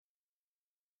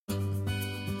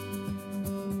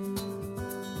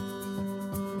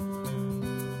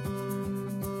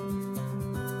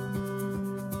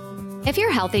If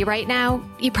you're healthy right now,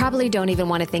 you probably don't even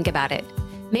want to think about it.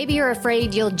 Maybe you're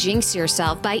afraid you'll jinx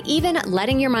yourself by even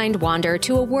letting your mind wander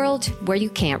to a world where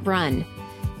you can't run.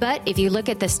 But if you look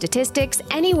at the statistics,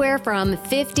 anywhere from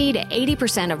 50 to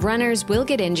 80% of runners will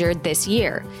get injured this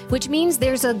year, which means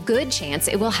there's a good chance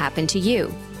it will happen to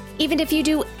you. Even if you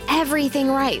do everything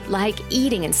right, like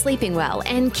eating and sleeping well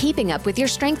and keeping up with your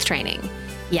strength training.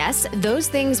 Yes, those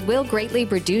things will greatly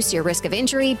reduce your risk of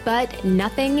injury, but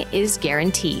nothing is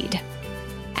guaranteed.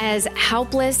 As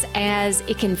helpless as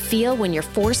it can feel when you're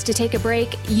forced to take a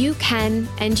break, you can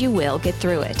and you will get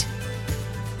through it.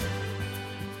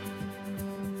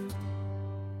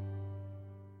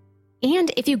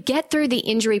 And if you get through the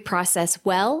injury process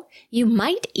well, you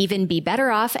might even be better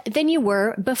off than you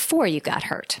were before you got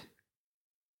hurt.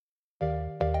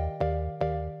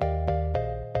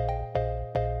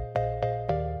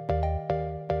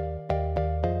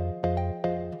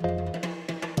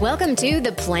 Welcome to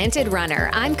The Planted Runner.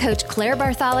 I'm Coach Claire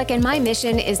Bartholic, and my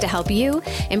mission is to help you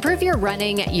improve your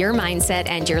running, your mindset,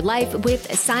 and your life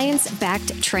with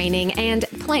science-backed training and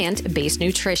plant-based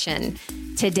nutrition.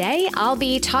 Today, I'll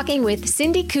be talking with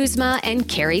Cindy Kuzma and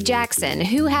Carrie Jackson,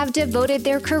 who have devoted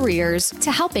their careers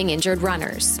to helping injured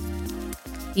runners.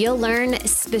 You'll learn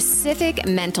specific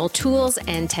mental tools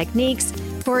and techniques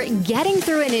for getting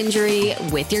through an injury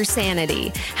with your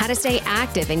sanity, how to stay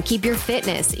active and keep your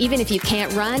fitness even if you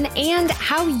can't run, and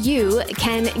how you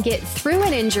can get through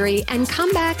an injury and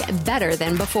come back better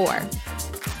than before.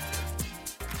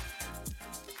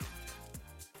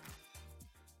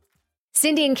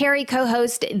 Cindy and Carrie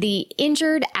co-host the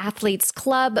Injured Athletes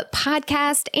Club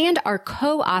podcast and are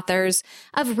co-authors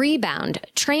of Rebound,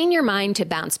 Train Your Mind to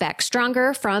Bounce Back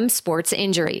Stronger from Sports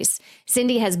Injuries.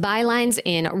 Cindy has bylines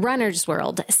in Runner's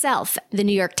World, Self, the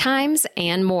New York Times,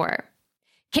 and more.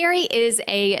 Carrie is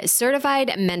a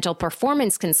certified mental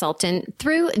performance consultant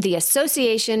through the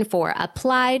Association for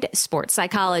Applied Sports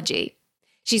Psychology.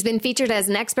 She's been featured as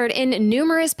an expert in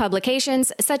numerous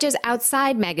publications such as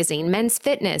Outside Magazine, Men's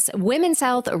Fitness, Women's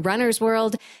Health, Runner's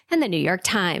World, and the New York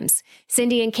Times.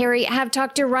 Cindy and Carrie have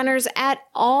talked to runners at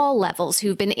all levels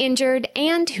who've been injured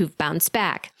and who've bounced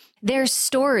back. Their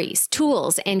stories,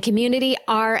 tools, and community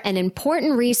are an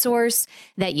important resource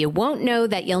that you won't know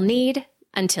that you'll need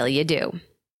until you do.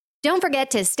 Don't forget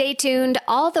to stay tuned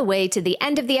all the way to the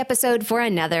end of the episode for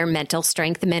another Mental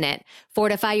Strength Minute.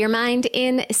 Fortify your mind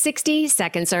in 60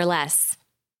 seconds or less.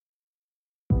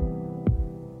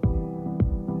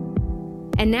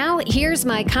 And now here's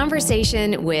my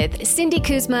conversation with Cindy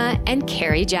Kuzma and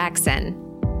Carrie Jackson.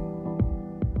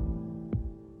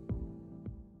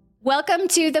 Welcome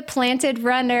to The Planted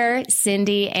Runner,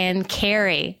 Cindy and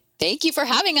Carrie. Thank you for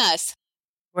having us.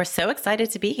 We're so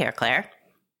excited to be here, Claire.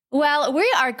 Well, we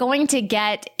are going to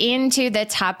get into the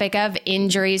topic of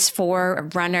injuries for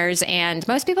runners, and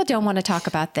most people don't want to talk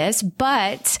about this,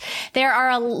 but there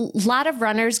are a lot of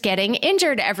runners getting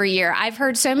injured every year. I've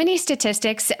heard so many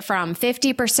statistics from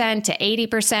 50% to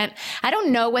 80%. I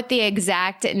don't know what the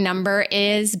exact number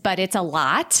is, but it's a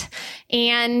lot.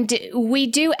 And we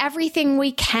do everything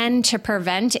we can to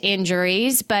prevent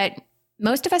injuries, but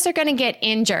most of us are going to get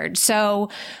injured. So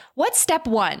what's step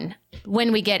one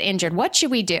when we get injured? What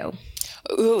should we do?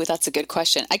 Ooh, that's a good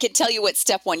question. I can tell you what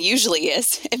step one usually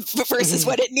is versus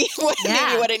what it needs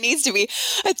to be.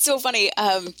 It's so funny.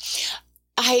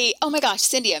 Oh my gosh,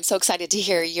 Cindy, I'm so excited to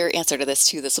hear your answer to this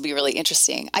too. This will be really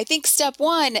interesting. I think step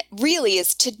one really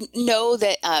is to know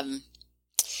that,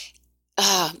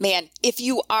 if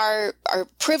you are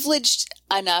privileged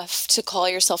enough to call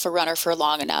yourself a runner for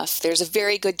long enough, there's a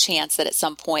very good chance that at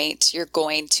some point you're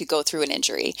going to go through an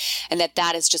injury, and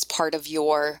that is just part of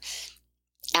your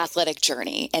athletic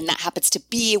journey. And that happens to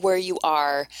be where you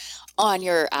are on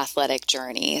your athletic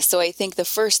journey. So I think the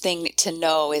first thing to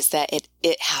know is that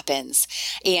it happens,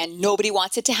 and nobody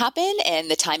wants it to happen,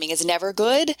 and the timing is never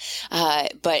good,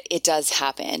 but it does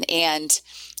happen. And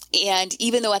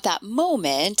even though at that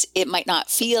moment it might not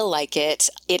feel like it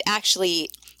actually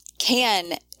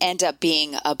can end up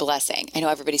being a blessing. I know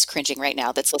everybody's cringing right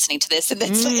now that's listening to this and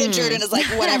that's injured and is like,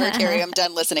 whatever, Carrie, I'm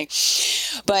done listening.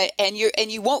 But, and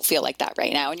you won't feel like that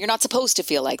right now. And you're not supposed to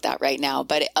feel like that right now.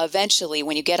 But eventually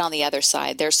when you get on the other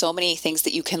side, there's so many things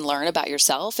that you can learn about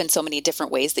yourself and so many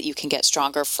different ways that you can get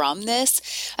stronger from this,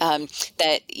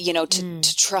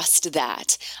 to trust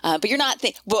that. But you're not,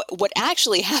 what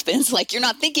actually happens, like you're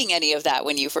not thinking any of that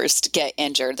when you first get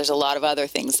injured. There's a lot of other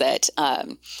things that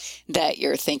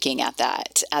you're thinking at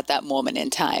that moment in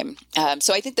time.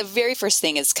 So I think the very first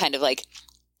thing is kind of like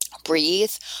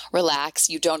breathe, relax.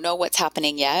 You don't know what's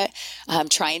happening yet.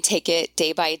 Try and take it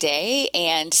day by day.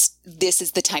 And this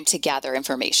is the time to gather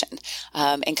information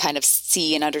and kind of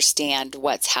see and understand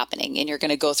what's happening. And you're going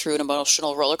to go through an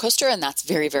emotional roller coaster, and that's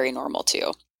very, very normal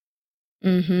too.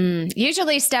 Mm-hmm.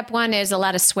 Usually step one is a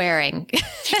lot of swearing.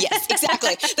 Yes,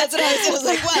 exactly. That's what I was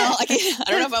like, well, I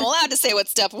don't know if I'm allowed to say what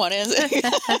step one is.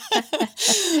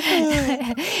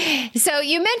 So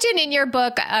you mentioned in your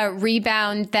book,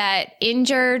 Rebound, that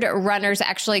injured runners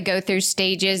actually go through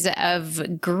stages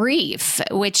of grief,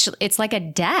 which it's like a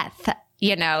death,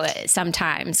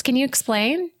 sometimes. Can you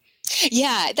explain?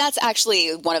 Yeah, that's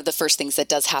actually one of the first things that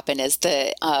does happen is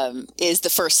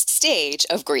the first stage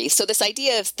of grief. So this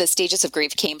idea of the stages of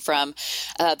grief came from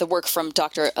the work from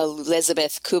Dr.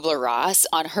 Elizabeth Kubler-Ross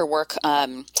on her work.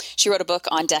 She wrote a book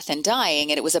on death and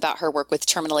dying, and it was about her work with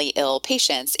terminally ill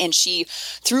patients. And she,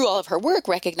 through all of her work,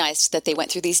 recognized that they went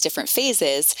through these different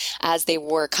phases as they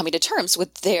were coming to terms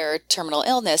with their terminal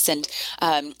illness. And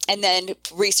then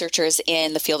researchers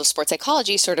in the field of sports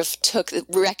psychology sort of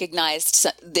recognized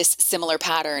this similar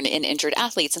pattern in injured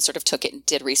athletes and sort of took it and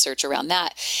did research around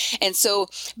that. And so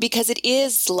because it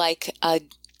is like a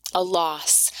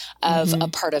loss of a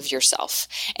part of yourself.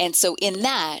 And so in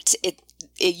that,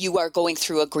 you are going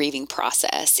through a grieving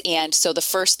process. And so the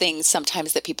first thing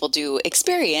sometimes that people do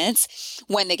experience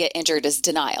when they get injured is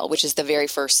denial, which is the very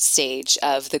first stage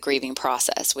of the grieving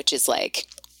process, which is like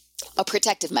a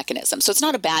protective mechanism. So it's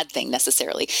not a bad thing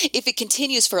necessarily. If it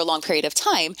continues for a long period of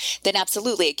time, then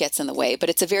absolutely it gets in the way. But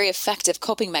it's a very effective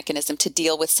coping mechanism to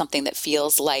deal with something that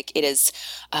feels like it is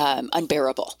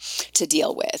unbearable to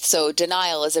deal with. So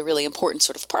denial is a really important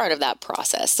sort of part of that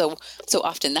process. So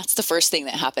often that's the first thing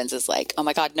that happens is like, oh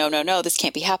my God, no, this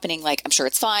can't be happening. Like, I'm sure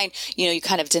it's fine. You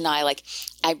kind of deny like,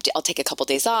 I'll take a couple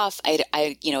days off.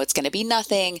 It's going to be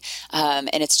nothing. And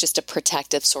it's just a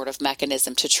protective sort of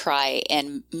mechanism to try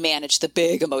and manage the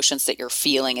big emotions that you're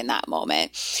feeling in that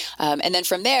moment. And then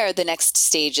from there, the next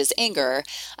stage is anger.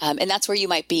 And that's where you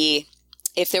might be,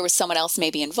 if there was someone else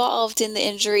maybe involved in the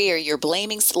injury or you're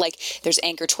blaming, like there's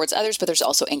anger towards others, but there's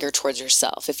also anger towards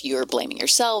yourself if you're blaming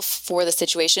yourself for the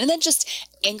situation. And then just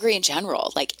angry in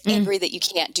general, like angry that you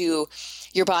can't do,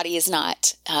 your body is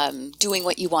not doing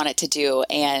what you want it to do,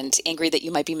 and angry that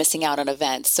you might be missing out on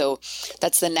events. So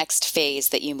that's the next phase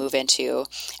that you move into.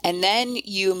 And then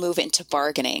you move into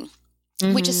bargaining,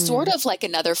 which is sort of like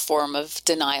another form of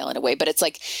denial in a way, but it's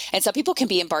like, and some people can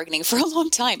be in bargaining for a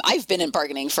long time. I've been in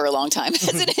bargaining for a long time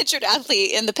as an injured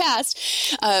athlete in the past,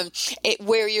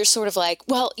 where you're sort of like,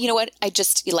 well, you know what? I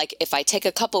just like, if I take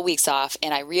a couple weeks off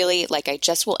and I really like, I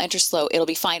just will enter slow, it'll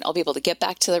be fine. I'll be able to get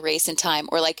back to the race in time.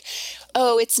 Or like,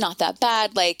 oh, it's not that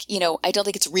bad. Like, I don't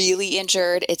think it's really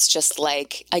injured. It's just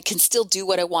like, I can still do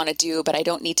what I want to do, but I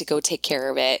don't need to go take care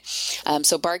of it.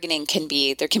 So bargaining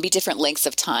there can be different lengths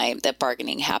of time that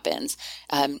bargaining happens.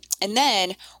 And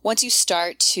then once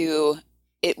you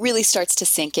it really starts to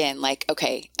sink in like,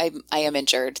 okay, I am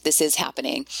injured. This is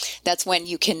happening. That's when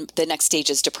the next stage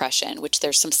is depression, which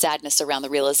there's some sadness around the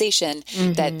realization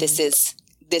that this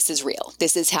is real.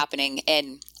 This is happening.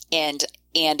 And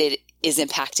it is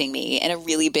impacting me in a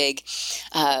really big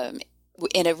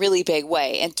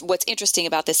way. And what's interesting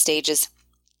about this stage is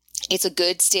it's a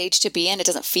good stage to be in. It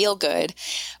doesn't feel good,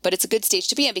 but it's a good stage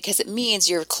to be in because it means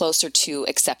you're closer to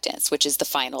acceptance, which is the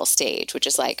final stage, which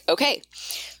is like, okay,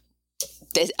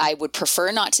 I would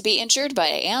prefer not to be injured, but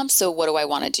I am. So what do I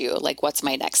want to do? Like, what's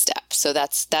my next step? So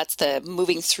that's the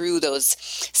moving through those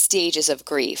stages of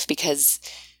grief, because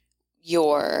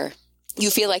you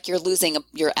feel like you're losing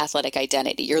your athletic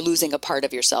identity. You're losing a part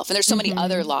of yourself. And there's so many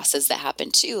other losses that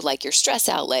happen too, like your stress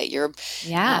outlet, your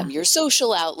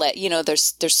social outlet.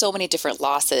 There's so many different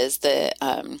losses that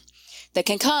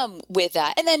can come with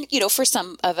that. And then, for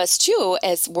some of us too,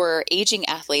 as we're aging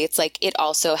athletes, like it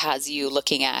also has you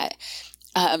looking at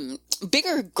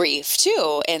bigger grief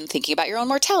too, and thinking about your own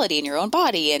mortality and your own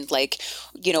body, and like,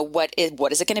 what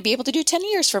is it going to be able to do 10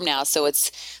 years from now? So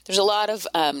there's a lot of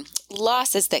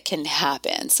losses that can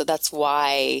happen. So that's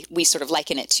why we sort of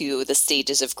liken it to the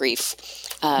stages of grief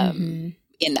in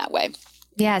that way.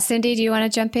 Yeah. Cindy, do you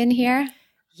want to jump in here?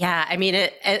 Yeah. I mean,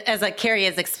 as like Carrie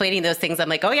is explaining those things, I'm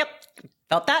like, oh, yep.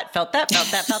 Felt that.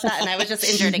 And I was just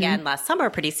injured again last summer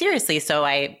pretty seriously. So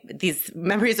these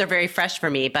memories are very fresh for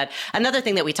me. But another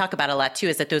thing that we talk about a lot too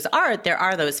is that there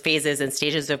are those phases and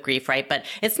stages of grief, right? But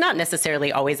it's not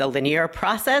necessarily always a linear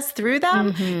process through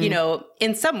them.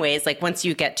 In some ways, like once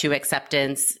you get to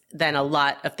acceptance, then a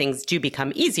lot of things do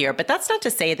become easier. But that's not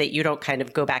to say that you don't kind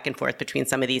of go back and forth between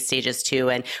some of these stages too.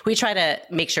 And we try to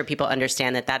make sure people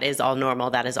understand that is all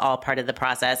normal. That is all part of the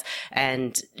process.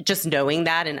 And just knowing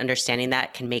that and understanding that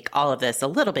that can make all of this a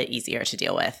little bit easier to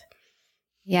deal with.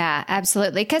 Yeah,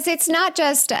 absolutely. Because it's not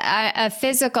just a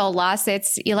physical loss.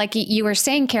 It's like you were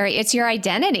saying, Carrie, it's your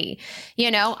identity.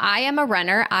 I am a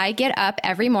runner. I get up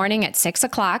every morning at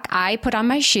 6:00. I put on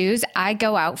my shoes. I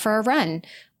go out for a run.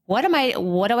 What do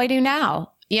I do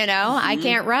now? I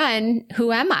can't run.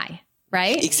 Who am I?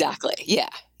 Right? Exactly. Yeah.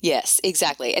 Yes,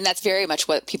 exactly. And that's very much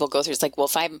what people go through. It's like,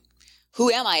 well, who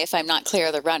am I if I'm not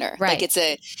Claire the runner? Right.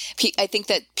 Like I think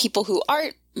that people who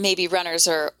aren't maybe runners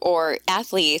or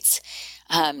athletes,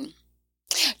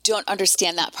 don't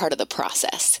understand that part of the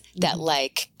process, that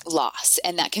like loss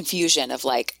and that confusion of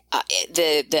like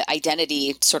the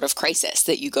identity sort of crisis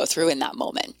that you go through in that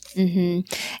moment. Mm-hmm.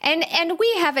 And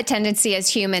we have a tendency as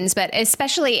humans, but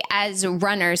especially as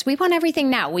runners, we want everything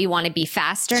now. We want to be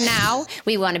faster now.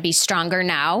 We want to be stronger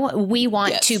now. We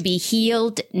want to be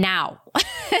healed now.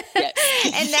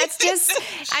 And that's just,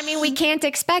 we can't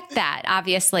expect that,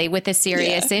 obviously, with a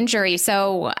serious injury.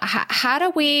 So how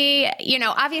do we,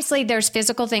 obviously there's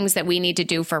physical things that we need to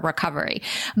do for recovery,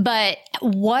 but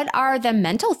what are the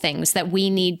mental things that we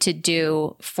need to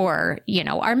do for,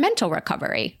 our mental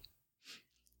recovery?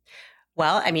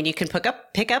 Well, you can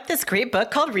pick up this great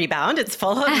book called Rebound. It's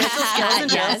full of mental skills and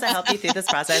drills to help you through this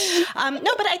process.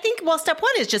 No, but I think, step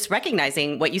one is just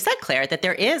recognizing what you said, Claire, that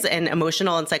there is an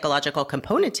emotional and psychological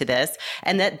component to this.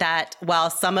 And that while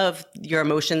some of your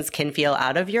emotions can feel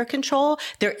out of your control,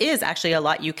 there is actually a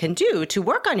lot you can do to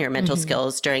work on your mental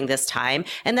skills during this time.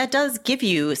 And that does give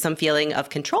you some feeling of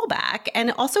control back,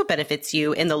 and also benefits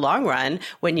you in the long run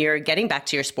when you're getting back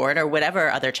to your sport or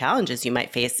whatever other challenges you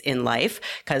might face in life.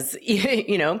 Because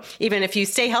even if you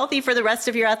stay healthy for the rest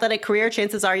of your athletic career,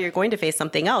 chances are you're going to face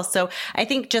something else. So I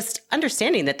think just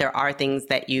understanding that there are things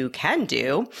that you can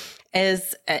do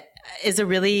is a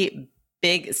really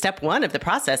big step one of the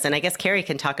process. And I guess Carrie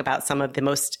can talk about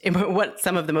what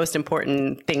some of the most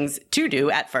important things to do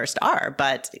at first are,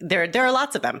 but there are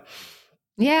lots of them.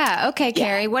 Yeah. Okay,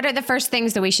 Carrie, what are the first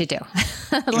things that we should do?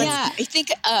 I think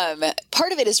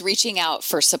part of it is reaching out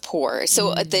for support.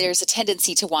 So there's a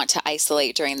tendency to want to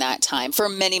isolate during that time for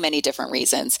many, many different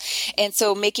reasons. And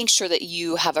so making sure that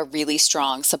you have a really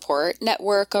strong support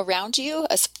network around you,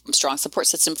 a strong support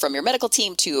system from your medical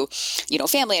team to,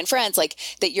 family and friends, like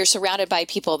that you're surrounded by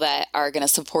people that are going to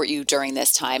support you during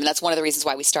this time. And that's one of the reasons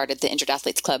why we started the Injured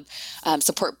Athletes Club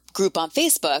support group on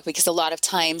Facebook, because a lot of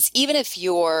times, even if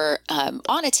you're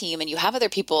on a team and you have other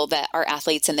people that are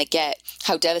athletes and they get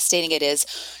how devastating it is,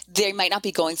 they might not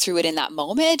be going through it in that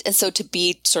moment. And so to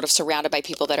be sort of surrounded by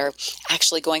people that are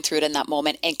actually going through it in that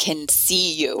moment and can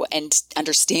see you and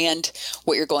understand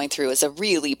what you're going through is a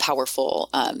really powerful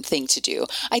thing to do.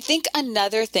 I think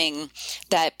another thing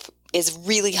that is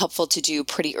really helpful to do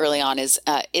pretty early on is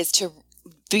to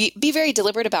be very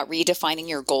deliberate about redefining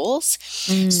your goals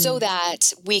so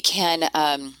that we can,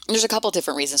 there's a couple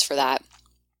different reasons for that.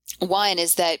 One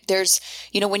is that there's,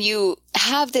 when you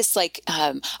have this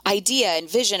idea and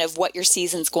vision of what your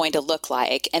season's going to look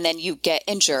like, and then you get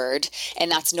injured and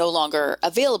that's no longer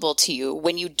available to you,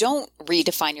 when you don't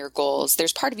redefine your goals,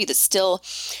 there's part of you that's still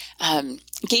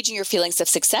gauging your feelings of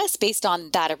success based on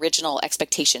that original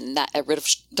expectation,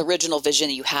 the original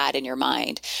vision you had in your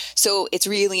mind. So it's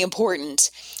really important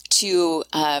to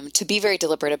be very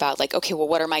deliberate about okay, well,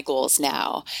 what are my goals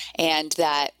now? And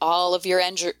that all of your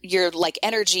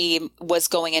energy was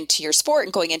going into your sport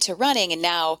and going into running, and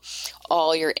now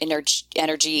all your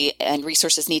energy and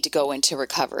resources need to go into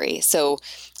recovery. So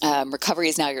recovery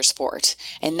is now your sport,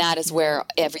 and that is where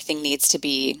everything needs to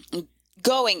be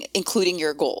going, including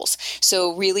your goals.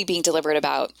 So really being deliberate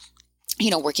about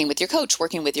working with your coach,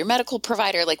 working with your medical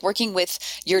provider, working with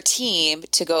your team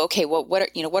to go, okay, well, what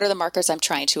are the markers I'm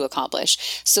trying to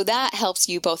accomplish? So that helps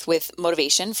you both with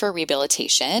motivation for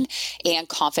rehabilitation and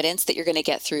confidence that you're going to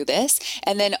get through this.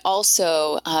 And then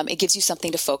also it gives you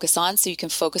something to focus on, so you can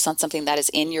focus on something that is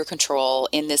in your control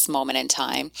in this moment in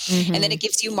time. And then it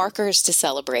gives you markers to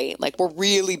celebrate. We're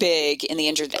really big in the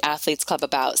Injured Athletes Club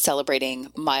about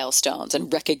celebrating milestones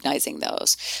and recognizing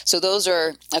those. So those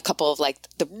are a couple of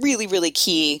the really, really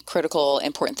key, critical,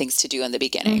 important things to do in the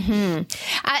beginning.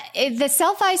 The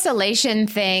self-isolation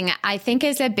thing, I think,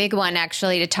 is a big one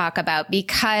actually to talk about,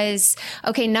 because,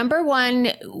 okay, number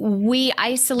one, we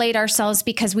isolate ourselves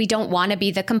because we don't want to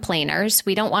be the complainers.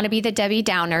 We don't want to be the Debbie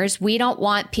Downers. We don't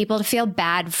want people to feel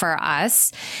bad for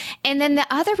us. And then the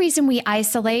other reason we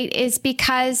isolate is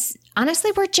because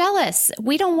honestly, we're jealous.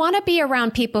 We don't want to be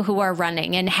around people who are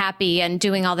running and happy and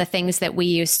doing all the things that we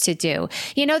used to do.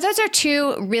 Those are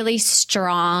two really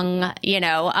strong,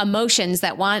 emotions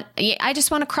that I just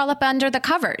want to crawl up under the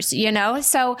covers,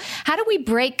 So how do we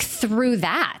break through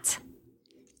that?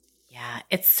 Yeah,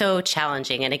 it's so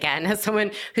challenging. And again, as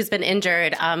someone who's been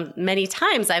injured many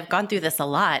times, I've gone through this a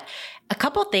lot. A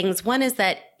couple things. One is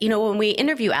that, when we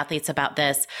interview athletes about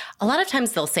this, a lot of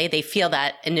times they'll say they feel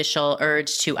that initial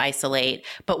urge to isolate.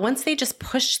 But once they just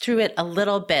push through it a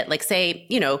little bit, like say,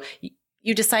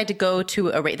 you decide to go to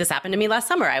a race. This happened to me last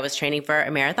summer. I was training for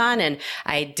a marathon and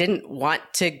I didn't want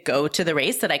to go to the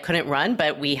race that I couldn't run,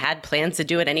 but we had plans to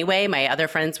do it anyway. My other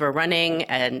friends were running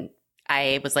and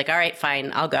I was like, all right,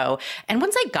 fine, I'll go. And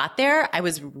once I got there, I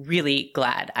was really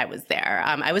glad I was there.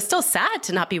 I was still sad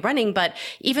to not be running, but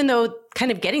even though kind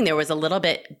of getting there was a little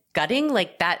bit gutting,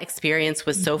 like that experience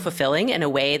was so fulfilling in a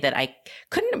way that I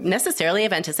couldn't necessarily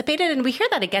have anticipated. And we hear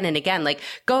that again and again, like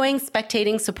going,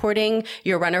 spectating, supporting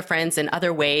your runner friends in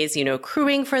other ways,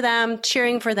 crewing for them,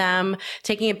 cheering for them,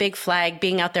 taking a big flag,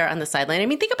 being out there on the sideline. I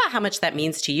mean, think about how much that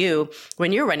means to you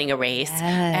when you're running a race. Yes.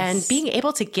 And being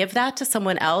able to give that to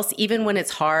someone else, even when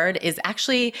it's hard, is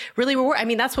actually really rewarding. I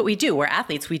mean, that's what we do. We're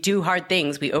athletes. We do hard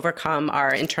things. We overcome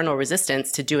our internal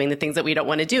resistance to doing the things that we don't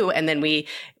want to do. And then we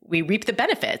reap the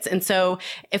benefits. And so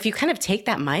if you kind of take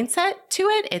that mindset to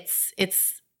it,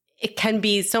 it can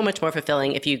be so much more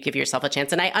fulfilling if you give yourself a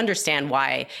chance. And I understand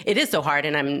why it is so hard.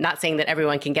 And I'm not saying that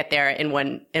everyone can get there in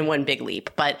one big leap,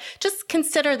 but just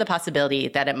consider the possibility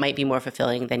that it might be more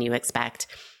fulfilling than you expect.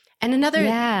 And another,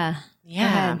 yeah.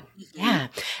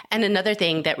 And another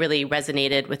thing that really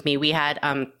resonated with me, we had,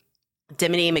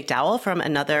 Dimity McDowell from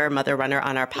Another Mother Runner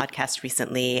on our podcast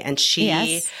recently. And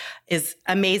she is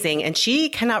amazing and she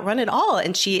cannot run at all.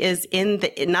 And she is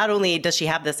not only does she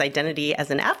have this identity as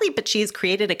an athlete, but she's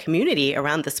created a community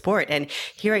around the sport. And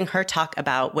hearing her talk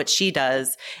about what she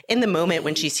does in the moment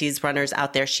when she sees runners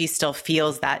out there, she still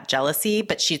feels that jealousy,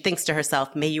 but she thinks to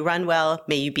herself, may you run well,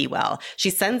 may you be well.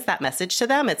 She sends that message to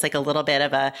them. It's like a little bit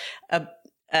of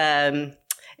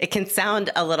it can sound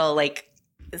a little like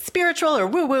spiritual or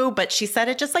woo-woo, but she said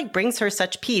it just like brings her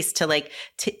such peace to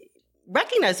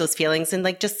recognize those feelings and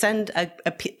like just send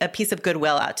a piece of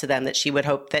goodwill out to them that she would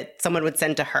hope that someone would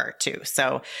send to her too.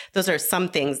 So those are some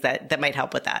things that might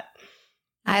help with that.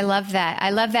 I love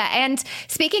that. And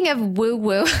speaking of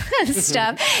woo-woo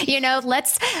stuff,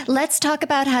 let's talk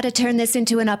about how to turn this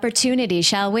into an opportunity,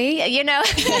 shall we?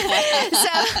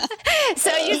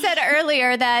 So you said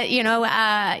earlier that,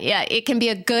 it can be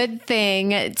a good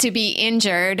thing to be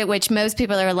injured, which most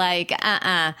people are like,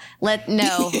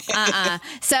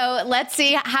 So let's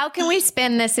see, how can we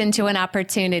spin this into an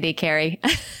opportunity, Carrie?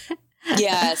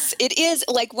 Yes, it is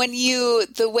like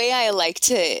the way I like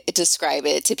to describe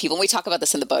it to people, and we talk about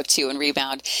this in the book too, in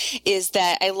Rebound, is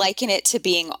that I liken it to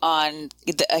being on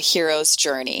a hero's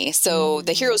journey. So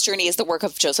the hero's journey is the work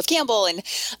of Joseph Campbell. And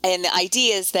the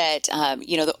idea is that,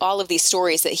 all of these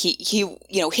stories that he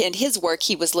in his work,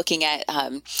 he was looking at,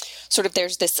 sort of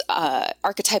there's this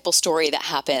archetypal story that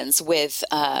happens with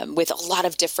a lot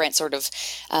of different sort of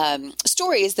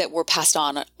stories that were passed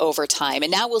on over time.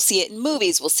 And now we'll see it in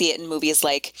movies. We'll see it in movies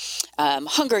like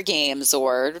Hunger Games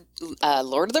or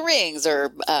Lord of the Rings or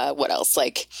what else,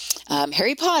 like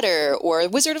Harry Potter or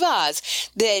Wizard of Oz,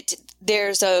 that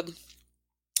there's a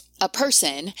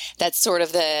person that's sort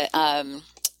of the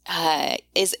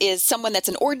is someone that's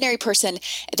an ordinary person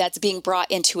that's being brought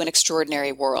into an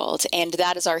extraordinary world. And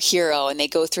that is our hero. And they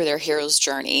go through their hero's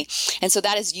journey. And so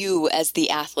that is you as the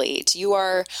athlete. You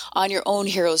are on your own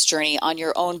hero's journey, on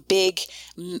your own big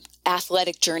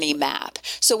athletic journey map.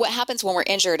 So what happens when we're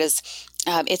injured is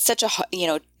it's such a,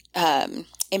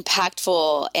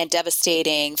 impactful and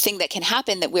devastating thing that can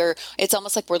happen that it's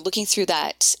almost like we're looking through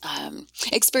that,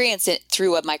 experience it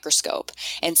through a microscope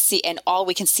and all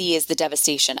we can see is the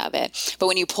devastation of it. But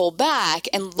when you pull back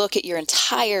and look at your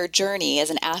entire journey as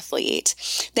an athlete,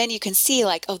 then you can see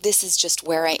like, oh, this is just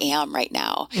where I am right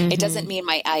now. Mm-hmm. It doesn't mean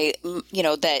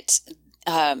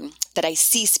that I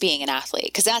cease being an athlete.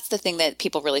 Because that's the thing that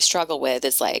people really struggle with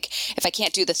is like, if I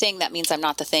can't do the thing, that means I'm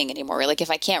not the thing anymore. Like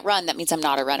if I can't run, that means I'm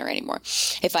not a runner anymore.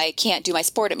 If I can't do my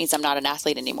sport, it means I'm not an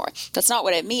athlete anymore. That's not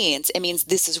what it means. It means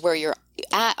this is where you're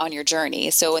at on your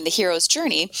journey. So in the hero's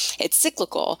journey, it's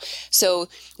cyclical. So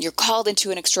you're called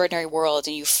into an extraordinary world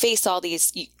and you face all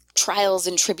these trials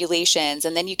and tribulations.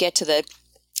 And then you get to the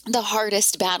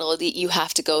hardest battle that you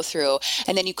have to go through.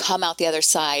 And then you come out the other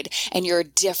side and you're a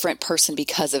different person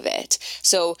because of it.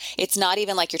 So it's not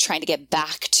even like you're trying to get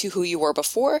back to who you were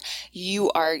before.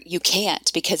 You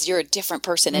can't, because you're a different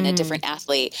person and a different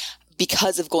athlete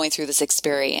because of going through this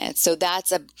experience. So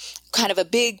that's a kind of a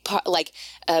big part, like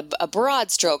a broad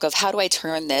stroke of how do I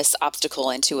turn this obstacle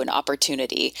into an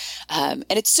opportunity? And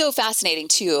it's so fascinating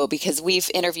too, because we've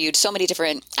interviewed so many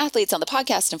different athletes on the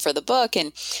podcast and for the book,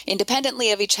 and independently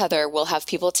of each other, we'll have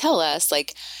people tell us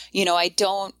like, I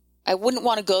don't I wouldn't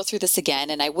want to go through this again,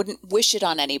 and I wouldn't wish it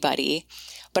on anybody,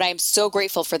 but I am so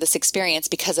grateful for this experience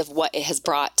because of what it has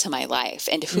brought to my life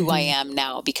and who I am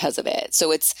now because of it.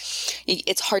 So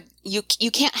it's hard. You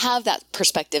can't have that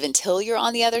perspective until you're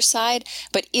on the other side.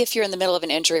 But if you're in the middle of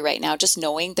an injury right now, just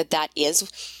knowing that that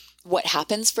is what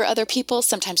happens for other people,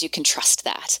 sometimes you can trust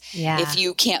that. Yeah. If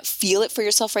you can't feel it for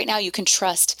yourself right now, you can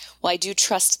trust, well, I do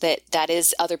trust that that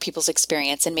is other people's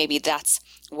experience, and maybe that's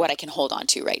what I can hold on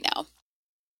to right now.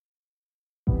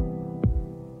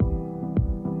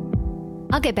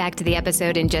 I'll get back to the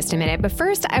episode in just a minute, but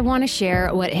first I want to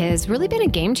share what has really been a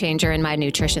game changer in my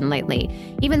nutrition lately.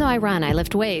 Even though I run, I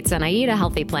lift weights, and I eat a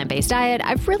healthy plant-based diet,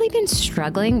 I've really been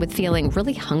struggling with feeling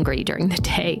really hungry during the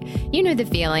day. You know the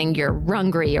feeling, you're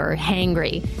rungry or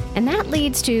hangry, and that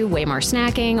leads to way more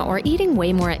snacking or eating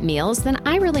way more at meals than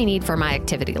I really need for my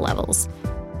activity levels.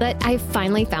 But I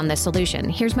finally found the solution.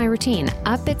 Here's my routine.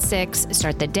 Up at 6,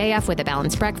 start the day off with a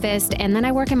balanced breakfast, and then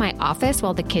I work in my office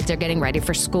while the kids are getting ready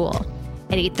for school.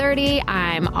 At 8:30,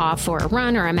 I'm off for a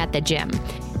run or I'm at the gym.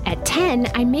 At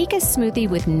 10, I make a smoothie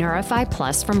with Neurify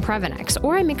Plus from Previnex,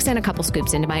 or I mix in a couple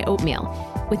scoops into my oatmeal.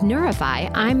 With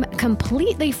Neurify, I'm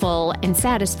completely full and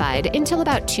satisfied until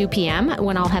about 2 p.m.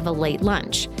 when I'll have a late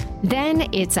lunch.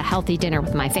 Then it's a healthy dinner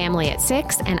with my family at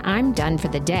 6, and I'm done for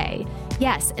the day.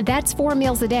 Yes, that's 4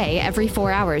 meals a day every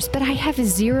 4 hours, but I have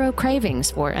zero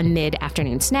cravings for a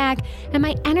mid-afternoon snack, and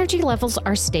my energy levels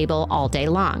are stable all day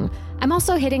long. I'm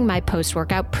also hitting my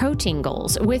post-workout protein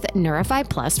goals with Neurify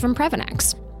Plus from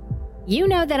Previnex. You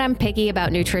know that I'm picky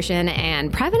about nutrition,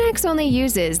 and Previnex only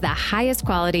uses the highest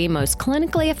quality, most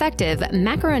clinically effective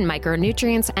macro and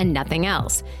micronutrients and nothing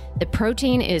else. The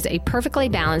protein is a perfectly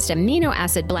balanced amino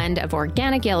acid blend of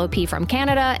organic yellow pea from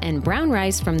Canada and brown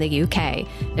rice from the UK.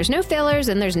 There's no fillers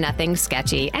and there's nothing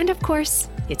sketchy. And of course,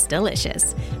 it's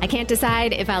delicious. I can't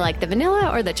decide if I like the vanilla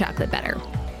or the chocolate better.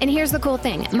 And here's the cool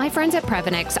thing. My friends at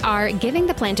Previnex are giving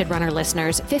the Planted Runner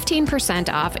listeners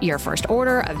 15% off your first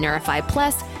order of Neurify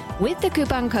Plus with the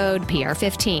coupon code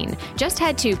PR15. Just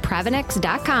head to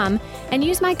Previnex.com and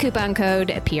use my coupon code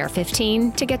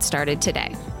PR15 to get started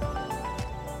today.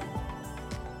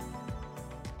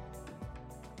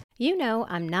 You know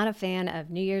I'm not a fan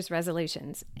of New Year's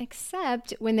resolutions,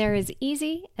 except when they're as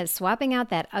easy as swapping out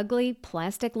that ugly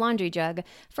plastic laundry jug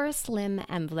for a slim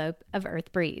envelope of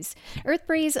Earth Breeze. Earth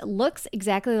Breeze looks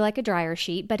exactly like a dryer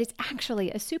sheet, but it's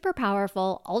actually a super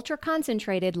powerful,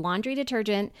 ultra-concentrated laundry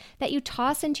detergent that you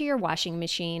toss into your washing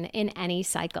machine in any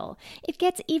cycle. It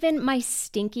gets even my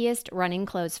stinkiest running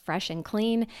clothes fresh and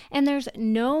clean, and there's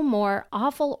no more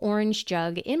awful orange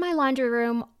jug in my laundry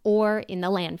room or in the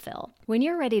landfill. When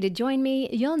you're ready to join me,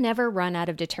 you'll never run out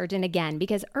of detergent again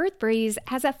because Earth Breeze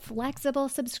has a flexible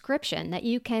subscription that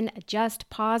you can adjust,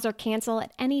 pause, or cancel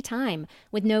at any time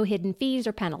with no hidden fees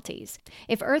or penalties.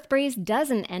 If Earth Breeze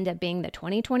doesn't end up being the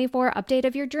 2024 update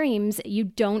of your dreams, you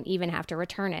don't even have to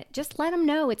return it. Just let them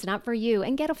know it's not for you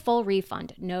and get a full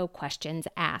refund, no questions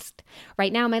asked.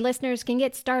 Right now, my listeners can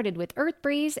get started with Earth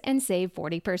Breeze and save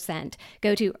 40%.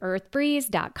 Go to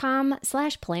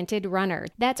earthbreeze.com/plantedrunner.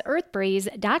 That's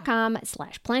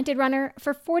earthbreeze.com/plantedrunner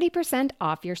for 40%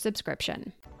 off your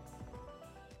subscription.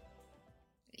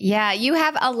 Yeah, you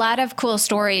have a lot of cool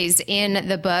stories in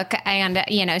the book. And,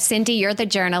 you know, Cindy, you're the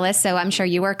journalist, so I'm sure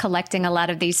you are collecting a lot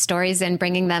of these stories and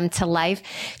bringing them to life.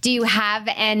 Do you have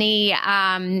any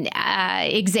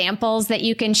examples that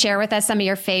you can share with us, some of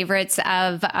your favorites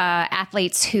of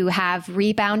athletes who have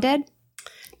rebounded?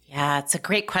 Yeah, it's a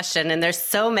great question. And there's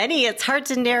so many, it's hard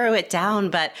to narrow it down,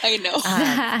 but I know.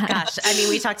 Gosh, I mean,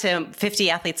 we talked to 50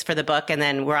 athletes for the book, and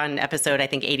then we're on episode, I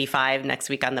think, 85 next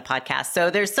week on the podcast. So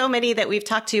there's so many that we've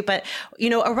talked to, but, you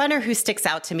know, a runner who sticks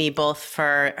out to me both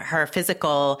for her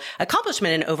physical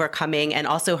accomplishment and overcoming and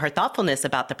also her thoughtfulness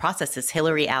about the process is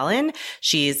Hillary Allen.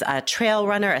 She's a trail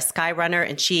runner, a sky runner,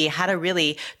 and she had a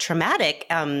really traumatic,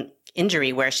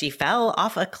 injury where she fell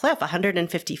off a cliff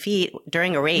 150 feet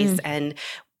during a race. And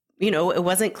you know, it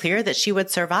wasn't clear that she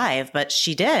would survive, but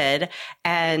she did.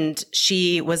 And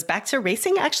she was back to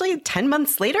racing actually 10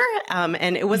 months later.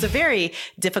 And it was a very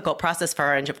difficult process for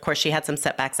her. And of course, she had some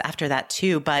setbacks after that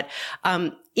too. But,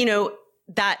 you know,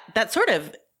 that sort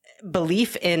of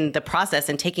belief in the process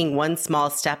and taking one small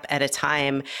step at a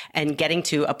time and getting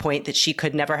to a point that she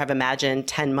could never have imagined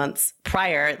 10 months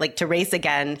prior, like to race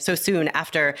again so soon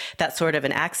after that sort of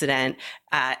an accident.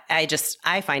 I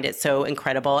find it so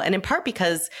incredible. And in part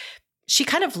because she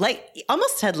kind of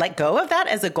almost had let go of that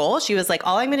as a goal. She was like,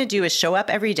 all I'm going to do is show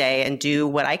up every day and do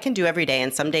what I can do every day.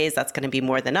 And some days that's going to be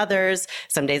more than others.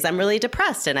 Some days I'm really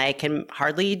depressed and I can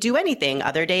hardly do anything.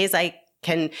 Other days I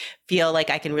can feel like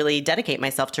I can really dedicate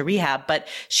myself to rehab. But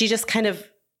she just kind of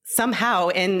somehow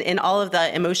in all of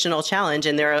the emotional challenge.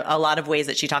 And there are a lot of ways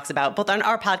that she talks about both on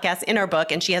our podcast, in our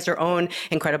book, and she has her own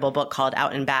incredible book called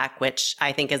Out and Back, which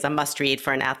I think is a must read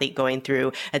for an athlete going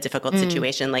through a difficult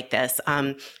situation like this.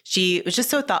 She was just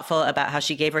so thoughtful about how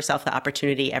she gave herself the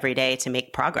opportunity every day to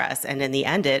make progress. And in the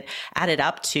end, it added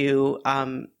up to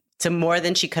more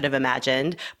than she could have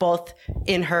imagined, both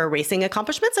in her racing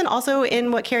accomplishments and also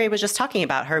in what Carrie was just talking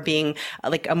about, her being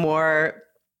like a more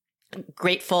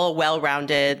grateful,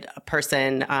 well-rounded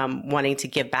person, wanting to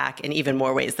give back in even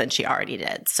more ways than she already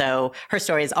did. So her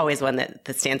story is always one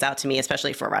that stands out to me,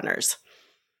 especially for runners.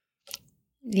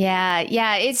 Yeah.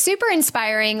 It's super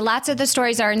inspiring. Lots of the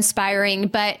stories are inspiring,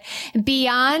 but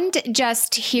beyond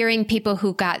just hearing people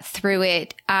who got through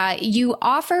it, you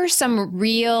offer some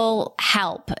real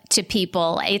help to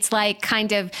people. It's like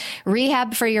kind of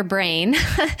rehab for your brain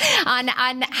on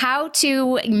how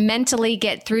to mentally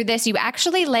get through this. You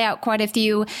actually lay out quite a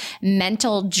few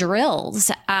mental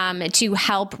drills to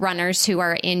help runners who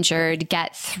are injured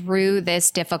get through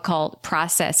this difficult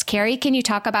process. Carrie, can you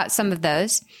talk about some of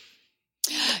those?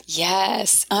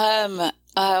 Yes.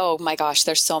 Oh my gosh,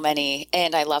 there's so many,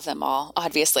 and I love them all,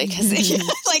 obviously, because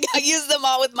like I use them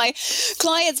all with my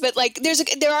clients. But like,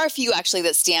 there are a few actually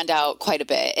that stand out quite a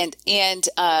bit, and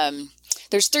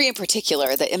there's three in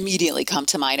particular that immediately come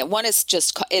to mind. And one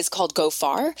is called Go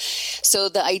Far. So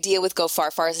the idea with Go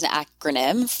Far is an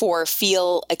acronym for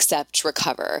Feel, Accept,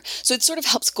 Recover. So it sort of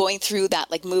helps going through that,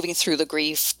 like moving through the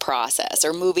grief process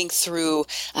or moving through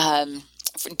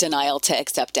denial to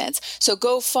acceptance. So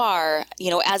Go Far,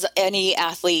 as any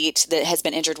athlete that has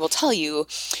been injured will tell you,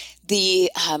 the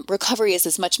recovery is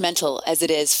as much mental as it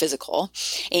is physical,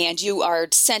 and you are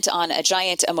sent on a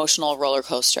giant emotional roller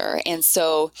coaster. And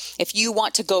so if you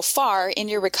want to go far in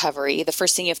your recovery, the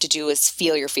first thing you have to do is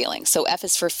feel your feelings. So F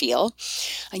is for feel.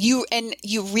 You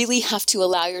really have to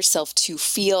allow yourself to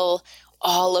feel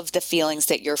all of the feelings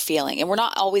that you're feeling. And we're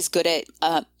not always good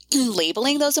at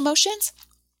labeling those emotions.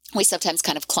 We sometimes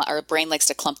kind of, our brain likes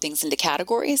to clump things into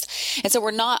categories. And so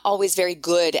we're not always very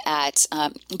good at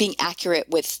being accurate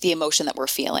with the emotion that we're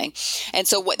feeling. And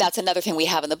so that's another thing we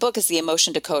have in the book is the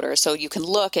emotion decoder. So you can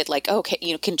look at like, okay,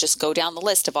 you can just go down the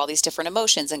list of all these different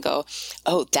emotions and go,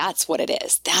 oh, that's what it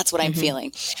is. That's what I'm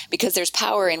feeling. Because there's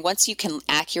power. And once you can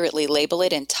accurately label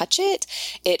it and touch it,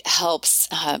 it helps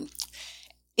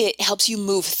you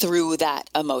move through that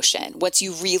emotion once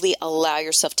you really allow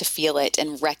yourself to feel it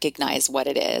and recognize what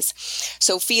it is.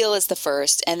 So feel is the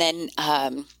first. And then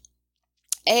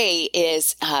A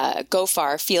is Go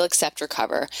Far, Feel, Accept,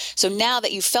 Recover. So now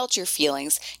that you've felt your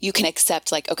feelings, you can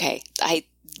accept like, okay,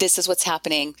 this is what's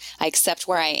happening. I accept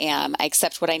where I am. I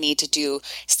accept what I need to do.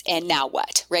 And now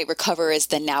what, right? Recover is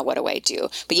the now what do I do?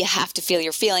 But you have to feel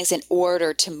your feelings in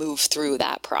order to move through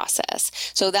that process.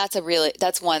 So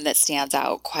that's one that stands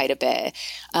out quite a bit.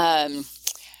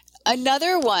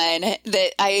 Another one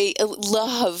that I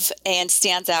love and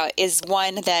stands out is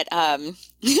one that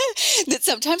that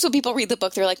sometimes when people read the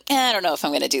book, they're like, I don't know if I'm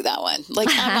going to do that one. Like,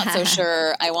 I'm not so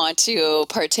sure I want to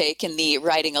partake in the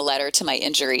writing a letter to my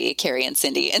injury, Carrie and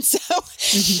Cindy. And so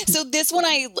this one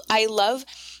I love.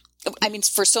 I mean,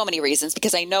 for so many reasons,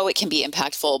 because I know it can be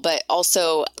impactful, but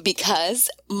also because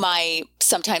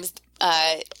sometimes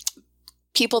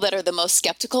people that are the most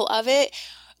skeptical of it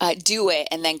do it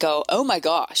and then go, oh my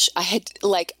gosh,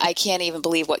 I can't even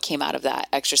believe what came out of that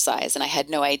exercise. And I had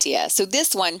no idea. So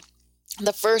this one,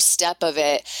 the first step of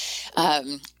it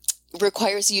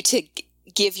requires you to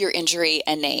give your injury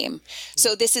a name.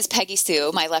 So this is Peggy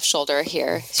Sue, my left shoulder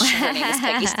here. Her name is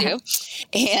Peggy Sue.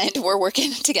 And we're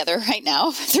working together right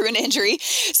now through an injury.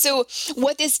 So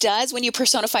what this does, when you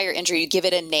personify your injury, you give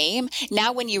it a name.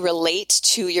 Now when you relate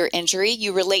to your injury,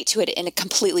 you relate to it in a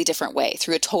completely different way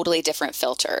through a totally different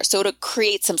filter. So to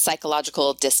create some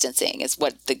psychological distancing is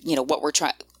what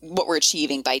we're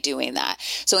achieving by doing that.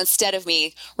 So instead of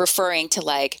me referring to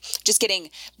like just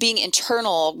being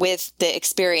internal with the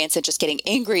experience and just getting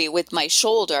angry with my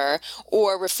shoulder,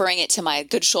 or referring it to my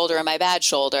good shoulder and my bad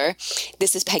shoulder,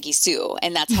 this is Peggy Sue.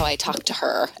 And that's how I talk to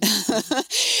her.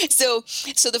 So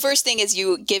the first thing is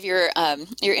you give your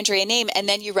injury a name, and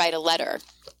then you write a letter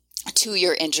to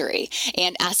your injury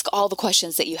and ask all the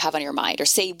questions that you have on your mind, or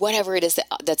say whatever it is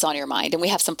that's on your mind. And we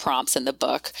have some prompts in the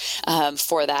book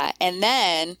for that. And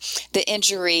then the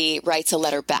injury writes a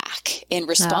letter back in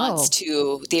response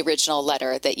to the original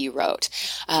letter that you wrote.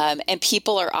 And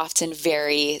people are often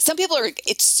some people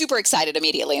it's super excited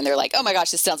immediately, and they're like, oh my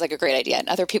gosh, this sounds like a great idea. And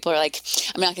other people are like,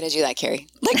 I'm not going to do that, Carrie.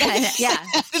 Like, yeah,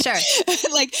 sure.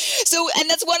 And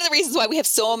that's one of the reasons why we have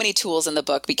so many tools in the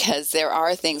book, because there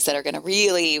are things that are going to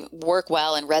really work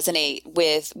well and resonate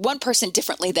with one person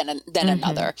differently than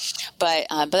another. But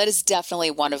that is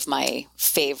definitely one of my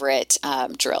favorite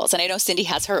drills. And I know Cindy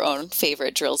has her own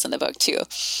favorite drills in the book too.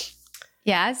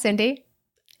 Yeah, Cindy?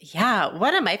 Yeah,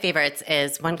 one of my favorites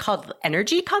is one called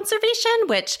energy conservation,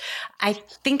 which I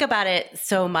think about it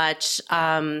so much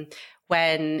when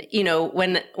I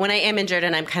am injured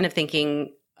and I'm kind of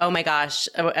thinking, oh my gosh,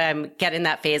 I'm getting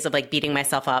that phase of like beating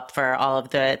myself up for all of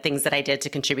the things that I did to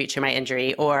contribute to my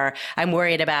injury, or I'm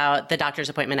worried about the doctor's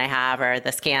appointment I have or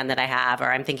the scan that I have,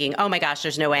 or I'm thinking, oh my gosh,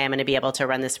 there's no way I'm going to be able to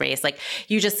run this race. Like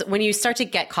when you start to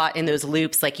get caught in those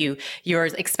loops, like you're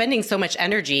expending so much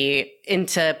energy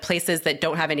into places that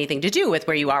don't have anything to do with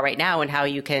where you are right now and how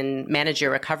you can manage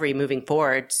your recovery moving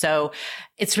forward. So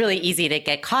it's really easy to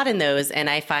get caught in those. And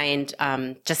I find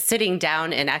just sitting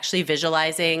down and actually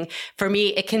visualizing, for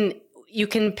me, you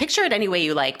can picture it any way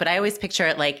you like, but I always picture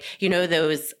it like,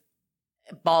 those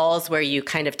balls where you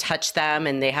kind of touch them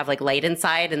and they have like light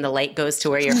inside and the light goes to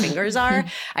where your fingers are.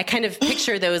 I kind of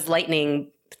picture those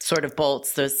lightning sort of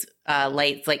bolts, those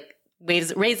lights, like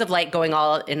rays of light going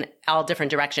in all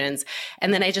different directions.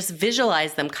 And then I just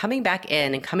visualize them coming back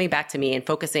in and coming back to me and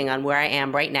focusing on where I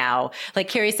am right now. Like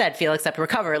Carrie said, feel, accept,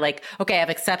 recover. Like, okay,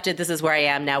 I've accepted this is where I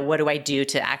am now. What do I do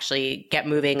to actually get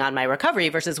moving on my recovery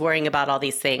versus worrying about all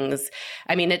these things?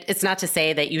 I mean, it's not to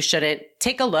say that you shouldn't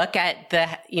take a look at the,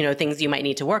 things you might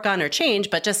need to work on or change,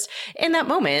 but just in that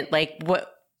moment, like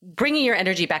bringing your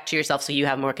energy back to yourself so you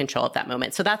have more control at that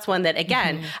moment. So that's one that,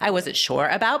 again, I wasn't sure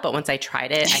about, but once I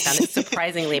tried it, I found it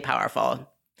surprisingly powerful.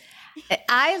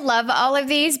 I love all of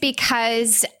these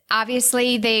because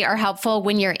obviously they are helpful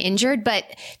when you're injured, but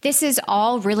this is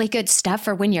all really good stuff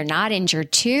for when you're not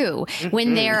injured too.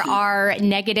 When there are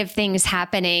negative things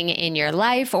happening in your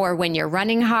life or when you're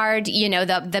running hard,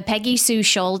 the Peggy Sue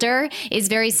shoulder is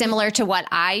very similar to what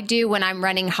I do when I'm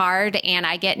running hard and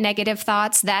I get negative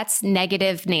thoughts. That's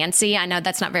negative Nancy. I know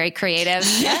that's not very creative,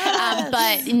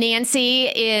 but Nancy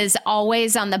is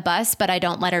always on the bus, but I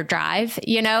don't let her drive,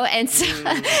 and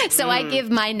so I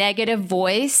give my negative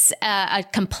voice a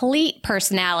complete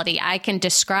personality. I can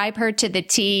describe her to the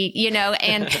T,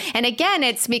 and again,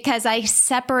 it's because I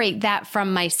separate that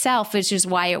from myself, which is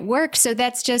why it works. So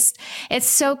it's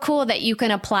so cool that you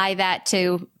can apply that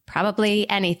to probably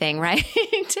anything, right?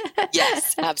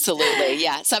 Yes, absolutely.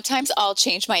 Yeah. Sometimes I'll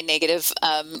change my negative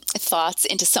thoughts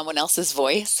into someone else's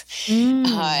voice. So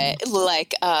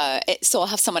I'll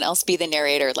have someone else be the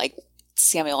narrator, like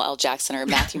Samuel L. Jackson or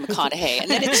Matthew McConaughey. And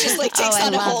then it's just like takes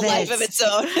on a whole life of its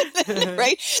own,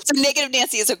 right? So negative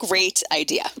Nancy is a great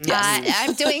idea. Yes.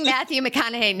 I'm doing Matthew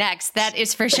McConaughey next. That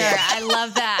is for sure. I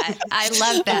love that.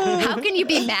 How can you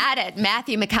be mad at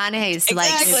Matthew McConaughey's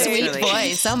sweet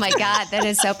voice? Oh my God, that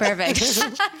is so perfect.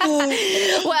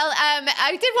 Well,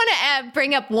 I did want to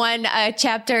bring up one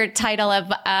title of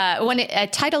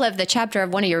the chapter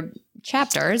of one of your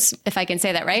chapters, if I can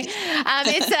say that right.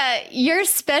 It's you're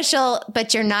special,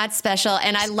 but you're not special.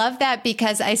 And I love that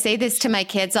because I say this to my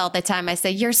kids all the time. I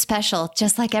say, you're special,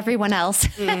 just like everyone else.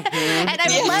 And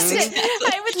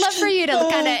I would love for you to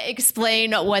kind of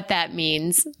explain what that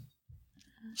means.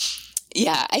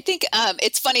 Yeah, I think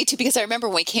it's funny too because I remember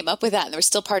when we came up with that, and there was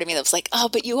still part of me that was like, "Oh,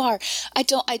 but you are." I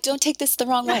don't take this the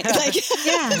wrong way. Like,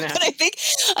 but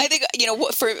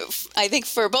I think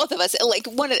for both of us, like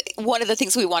one of the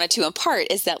things we wanted to impart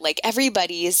is that like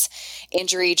everybody's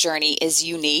injury journey is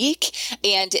unique,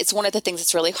 and it's one of the things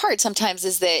that's really hard sometimes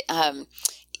is that.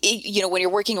 When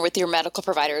you're working with your medical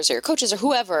providers or your coaches or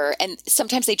whoever, and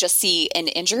sometimes they just see an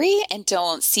injury and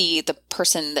don't see the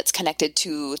person that's connected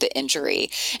to the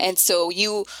injury. And so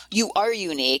you are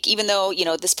unique, even though,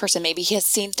 this person maybe has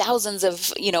seen thousands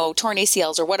of, torn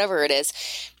ACLs or whatever it is.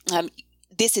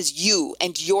 This is you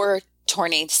and your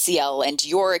torn ACL and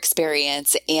your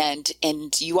experience, and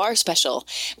you are special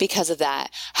because of that.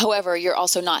 However, you're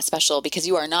also not special because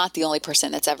you are not the only person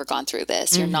that's ever gone through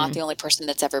this. You're not the only person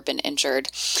that's ever been injured.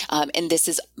 And this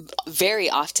is very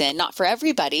often not for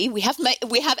everybody. We have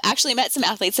actually met some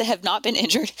athletes that have not been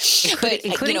injured,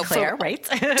 including Claire, right?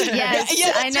 Yes,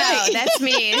 I know. Right. That's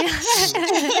me.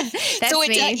 That's so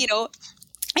me.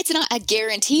 It's not a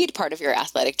guaranteed part of your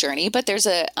athletic journey, but there's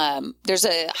a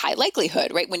high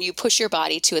likelihood, right? When you push your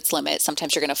body to its limit,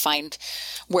 sometimes you're going to find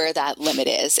where that limit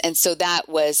is. And so that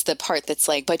was the part that's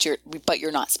like, but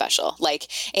you're not special. Like,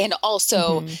 and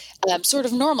also sort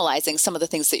of normalizing some of the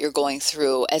things that you're going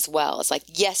through as well. It's like,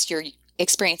 yes, your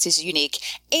experience is unique,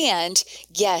 and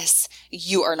yes,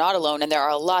 you are not alone. And there are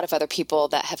a lot of other people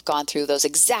that have gone through those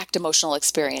exact emotional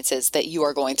experiences that you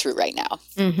are going through right now.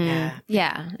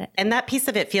 Yeah. And that piece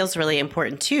of it feels really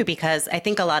important too, because I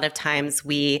think a lot of times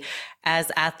we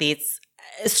as athletes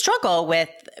struggle with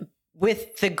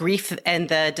with the grief and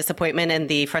the disappointment and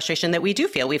the frustration that we do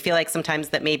feel. We feel like sometimes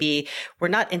that maybe we're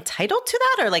not entitled to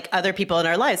that, or like other people in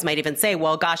our lives might even say,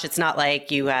 well, gosh, it's not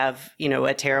like you have,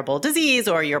 a terrible disease,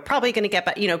 or you're probably going to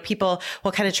get, people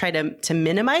will kind of try to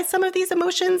minimize some of these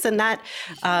emotions. And that,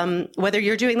 whether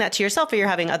you're doing that to yourself or you're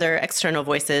having other external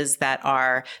voices that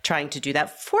are trying to do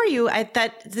that for you,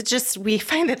 we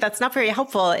find that that's not very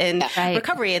helpful in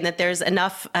recovery, and that there's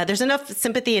enough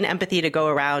sympathy and empathy to go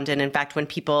around. And in fact, when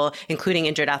people, including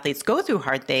injured athletes, go through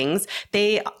hard things,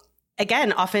 they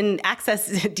again often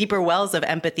access deeper wells of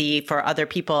empathy for other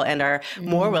people and are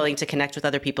more willing to connect with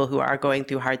other people who are going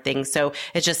through hard things. So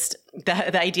it's just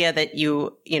the idea that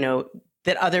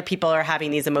that other people are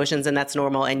having these emotions and that's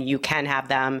normal and you can have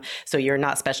them. So you're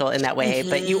not special in that way,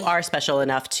 but you are special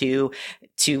enough to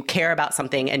care about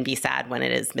something and be sad when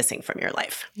it is missing from your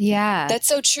life. Yeah. That's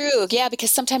so true. Yeah. Because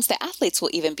sometimes the athletes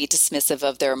will even be dismissive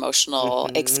of their emotional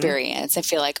experience and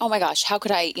feel like, oh my gosh, how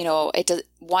could I,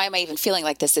 why am I even feeling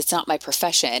like this? It's not my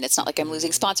profession. It's not like I'm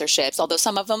losing sponsorships, although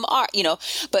some of them are,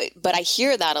 but I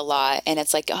hear that a lot. And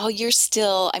it's like, oh, you're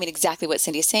still, exactly what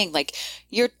Cindy's saying. Like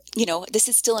this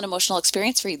is still an emotional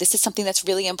experience for you. This is something that's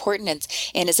really important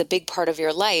and is a big part of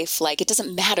your life. Like, it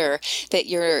doesn't matter that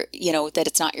that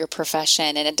it's not your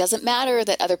profession. And it doesn't matter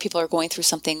that other people are going through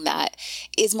something that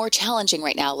is more challenging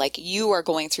right now. Like, you are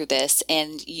going through this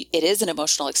and it is an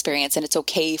emotional experience, and it's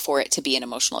okay for it to be an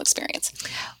emotional experience.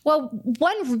 Well,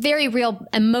 one very real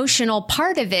emotional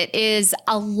part of it is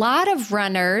a lot of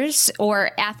runners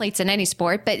or athletes in any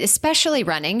sport, but especially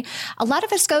running, a lot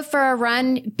of us go for a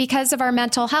run because of our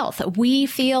mental health. We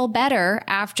feel better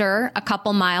after a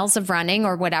couple miles of running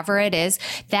or whatever it is.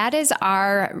 That is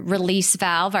our release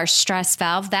valve, our stress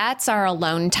valve. That's our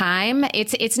alone time.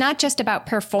 It's not just about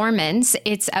performance.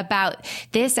 It's about,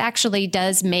 this actually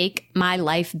does make my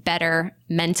life better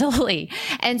mentally.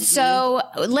 And so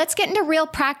let's get into real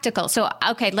practical. So,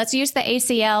 okay, let's use the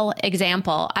ACL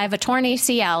example. I have a torn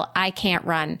ACL. I can't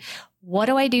run. What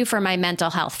do I do for my mental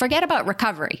health? Forget about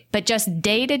recovery, but just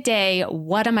day to day,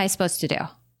 what am I supposed to do?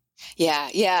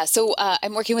 Yeah. So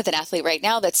I'm working with an athlete right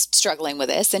now that's struggling with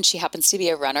this, and she happens to be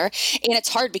a runner. And it's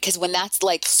hard because when that's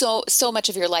like so much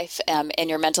of your life and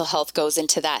your mental health goes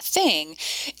into that thing,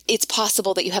 it's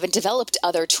possible that you haven't developed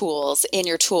other tools in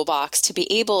your toolbox to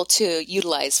be able to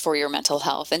utilize for your mental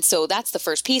health. And so that's the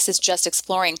first piece, is just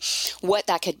exploring what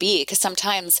that could be, because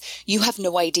sometimes you have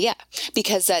no idea,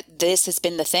 because this has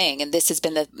been the thing, and this has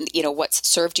been the what's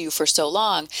served you for so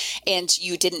long, and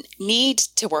you didn't need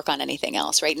to work on anything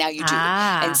else. Right now you do.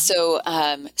 And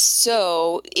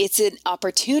so it's an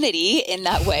opportunity in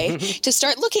that way to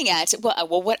start looking at,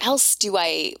 well, what else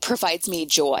provides me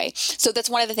joy? So that's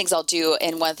one of the things I'll do.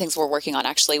 And one of the things we're working on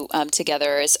actually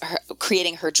together is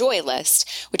creating her joy list,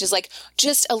 which is like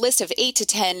just a list of 8 to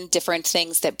 10 different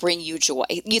things that bring you joy,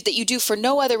 that you do for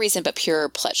no other reason but pure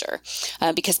pleasure.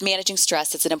 Because managing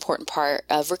stress is an important part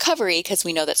of recovery, because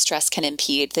we know that stress can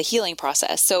impede the healing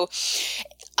process. So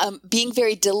being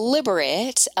very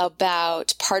deliberate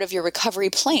about part of your recovery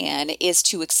plan is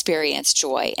to experience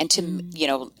joy and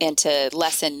to, and to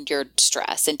lessen your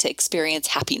stress and to experience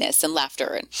happiness and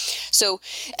laughter.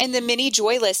 And the mini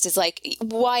joy list is like,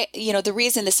 why, the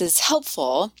reason this is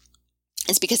helpful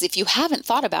is because if you haven't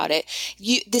thought about it,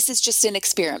 this is just an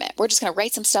experiment. We're just going to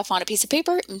write some stuff on a piece of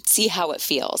paper and see how it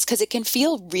feels. Because it can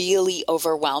feel really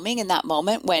overwhelming in that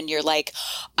moment when you're like,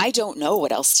 I don't know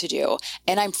what else to do,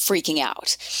 and I'm freaking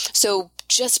out. So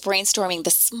just brainstorming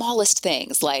the smallest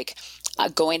things, like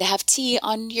going to have tea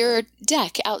on your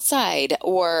deck outside,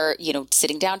 or,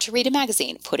 sitting down to read a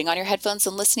magazine, putting on your headphones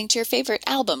and listening to your favorite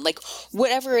album, like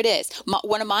whatever it is.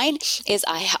 One of mine is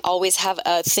I always have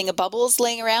a thing of bubbles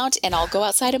laying around, and I'll go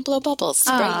outside and blow bubbles.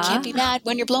 Right? You can't be mad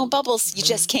when you're blowing bubbles. You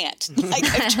just can't. Like,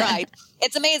 I've tried.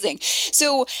 It's amazing.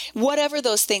 So whatever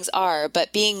those things are,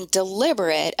 but being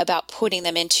deliberate about putting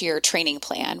them into your training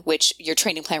plan, which your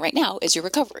training plan right now is your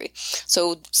recovery.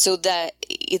 So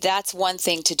that's one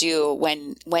thing to do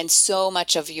when so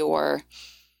much of your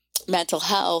mental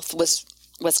health was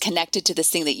connected to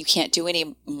this thing that you can't do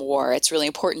anymore. It's really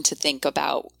important to think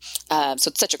about. So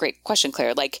it's such a great question,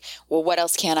 Claire. Like, well, what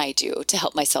else can I do to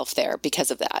help myself there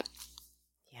because of that?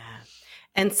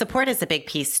 And support is a big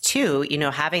piece too,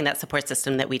 having that support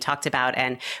system that we talked about.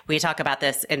 And we talk about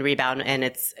this in Rebound, and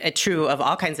it's true of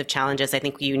all kinds of challenges. I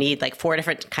think you need like 4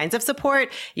 different kinds of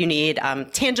support. You need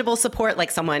tangible support,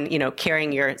 like someone,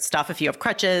 carrying your stuff if you have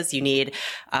crutches. You need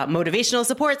motivational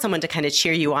support, someone to kind of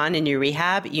cheer you on in your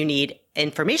rehab. You need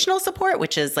informational support,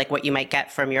 which is like what you might get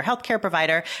from your healthcare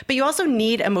provider. But you also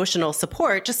need emotional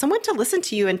support, just someone to listen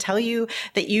to you and tell you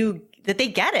that you they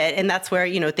get it. And that's where,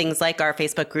 things like our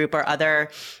Facebook group or other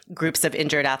groups of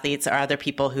injured athletes or other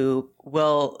people who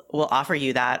will offer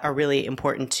you that are really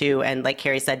important too. And like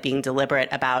Carrie said, being deliberate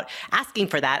about asking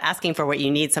for that, asking for what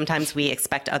you need. Sometimes we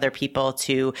expect other people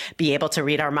to be able to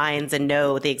read our minds and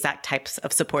know the exact types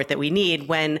of support that we need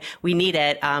when we need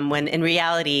it. When in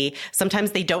reality,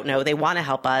 sometimes they don't know. They want to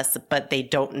help us, but they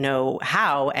don't know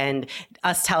how. And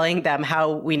us telling them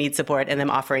how we need support and them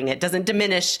offering it doesn't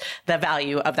diminish the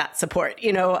value of that support,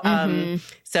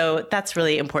 So that's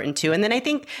really important too. And then I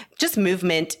think just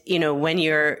movement, when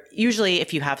usually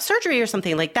if you have surgery or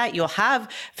something like that, you'll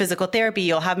have physical therapy,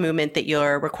 you'll have movement that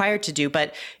you're required to do,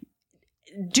 but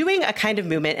doing a kind of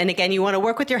movement. And again, you want to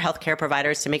work with your healthcare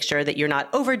providers to make sure that you're not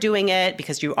overdoing it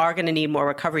because you are going to need more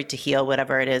recovery to heal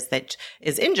whatever it is that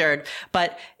is injured.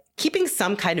 But keeping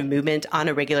some kind of movement on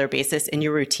a regular basis in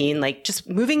your routine, like just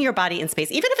moving your body in space,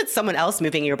 even if it's someone else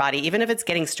moving your body, even if it's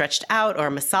getting stretched out or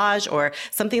a massage or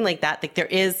something like that, like there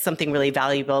is something really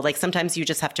valuable. Like sometimes you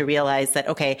just have to realize that,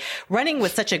 okay, running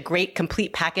was such a great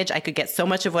complete package. I could get so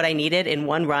much of what I needed in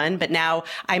one run, but now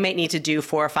I might need to do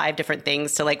 4 or 5 different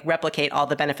things to like replicate all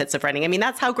the benefits of running. I mean,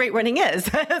 that's how great running is.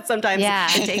 Sometimes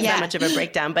it takes that much of a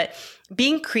breakdown, but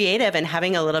being creative and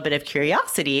having a little bit of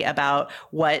curiosity about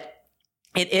what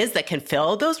it is that can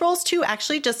fill those roles too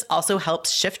actually just also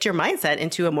helps shift your mindset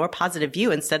into a more positive view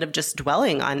instead of just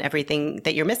dwelling on everything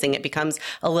that you're missing. It becomes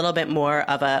a little bit more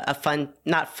of a fun,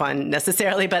 not fun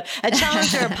necessarily, but a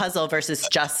challenge or a puzzle versus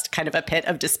just kind of a pit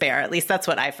of despair. At least that's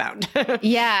what I found.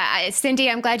 Yeah. Cindy,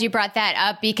 I'm glad you brought that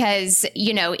up because,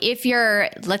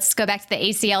 let's go back to the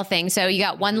ACL thing. So you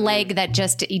got one leg that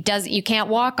you can't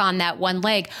walk on that one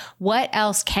leg. What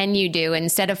else can you do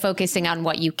instead of focusing on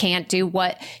what you can't do?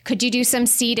 What could you do? Some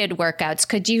seated workouts?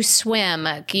 Could you swim?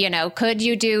 Could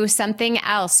you do something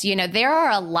else? There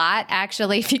are a lot,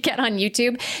 actually, if you get on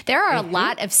YouTube, there are a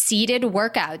lot of seated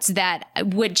workouts that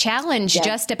would challenge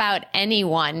just about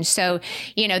anyone. So,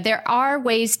 there are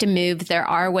ways to move. There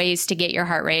are ways to get your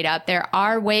heart rate up. There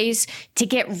are ways to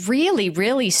get really,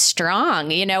 really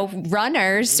strong.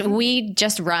 Runners, we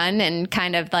just run and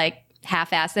kind of like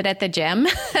half-ass it at the gym.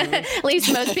 At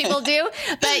least most people do.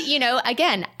 But,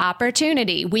 again,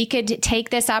 opportunity. We could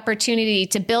take this opportunity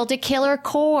to build a killer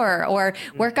core or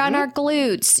work on our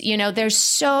glutes. There's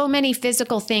so many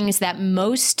physical things that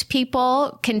most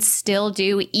people can still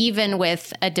do, even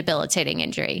with a debilitating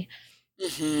injury.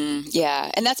 Mm-hmm.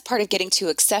 Yeah. And that's part of getting to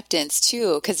acceptance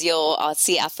too, because you'll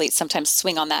see athletes sometimes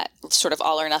swing on that sort of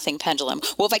all or nothing pendulum.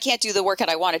 Well, if I can't do the workout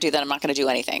I want to do, then I'm not going to do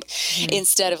anything. Mm-hmm.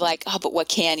 Instead of like, oh, but what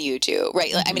can you do?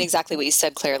 Right. Mm-hmm. I mean, exactly what you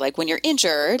said, Claire, like when you're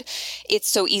injured, it's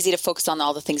so easy to focus on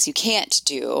all the things you can't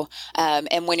do.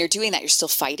 And when you're doing that, you're still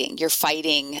fighting. You're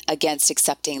fighting against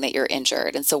accepting that you're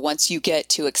injured. And so once you get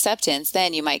to acceptance,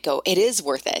 then you might go, it is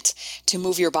worth it to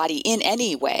move your body in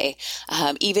any way,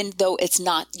 even though it's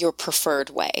not your preferred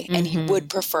way and you would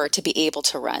prefer to be able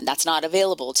to run. That's not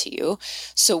available to you.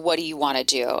 So what do you want to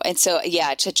do? And so,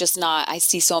 to just not, I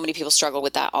see so many people struggle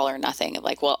with that all or nothing. I'm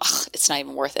like, well, it's not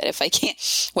even worth it. If I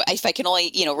can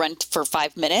only, run for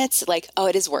 5 minutes, like, oh,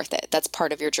 it is worth it. That's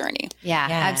part of your journey. Yeah,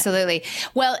 absolutely.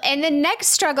 Well, and the next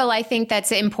struggle I think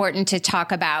that's important to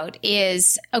talk about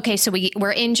is, okay, so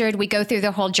we're injured. We go through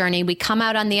the whole journey. We come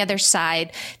out on the other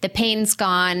side. The pain's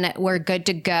gone. We're good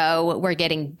to go. We're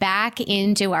getting back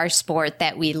into our sport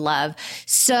that we love.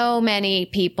 So many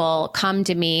people come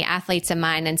to me, athletes of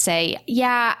mine, and say,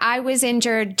 yeah, I was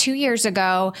injured 2 years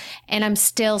ago and I'm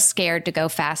still scared to go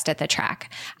fast at the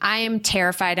track. I am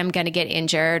terrified I'm going to get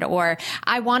injured, or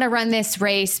I want to run this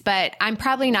race, but I'm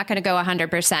probably not going to go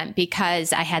 100%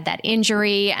 because I had that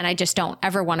injury and I just don't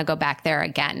ever want to go back there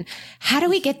again. How do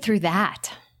we get through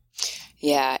that?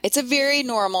 Yeah, it's a very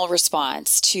normal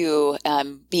response to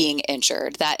being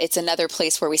injured. That it's another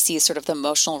place where we see sort of the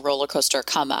emotional roller coaster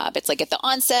come up. It's like at the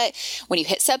onset when you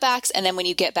hit setbacks, and then when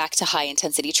you get back to high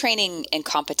intensity training and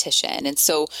competition. And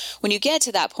so when you get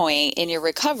to that point in your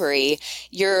recovery,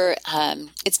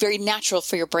 it's very natural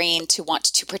for your brain to want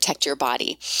to protect your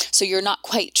body. So you're not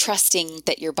quite trusting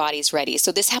that your body's ready.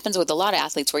 So this happens with a lot of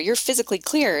athletes where you're physically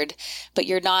cleared, but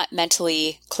you're not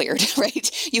mentally cleared,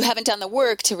 right? You haven't done the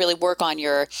work to really work on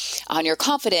your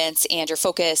confidence and your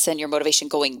focus and your motivation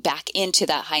going back into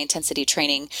that high intensity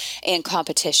training and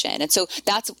competition. And so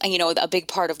that's, a big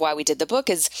part of why we did the book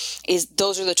is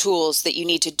those are the tools that you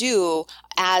need to do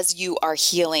as you are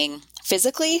healing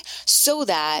physically so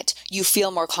that you feel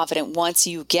more confident once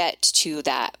you get to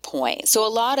that point. So a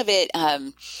lot of it,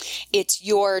 it's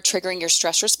your triggering your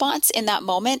stress response in that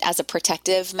moment as a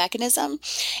protective mechanism.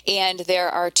 And there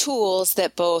are tools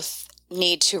that both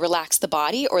need to relax the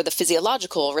body, or the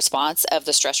physiological response of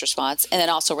the stress response, and then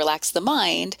also relax the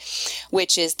mind,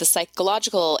 which is the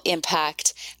psychological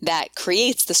impact that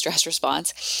creates the stress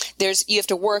response. You have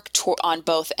to work on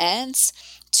both ends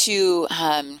to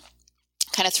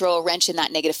kind of throw a wrench in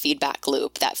that negative feedback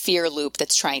loop, that fear loop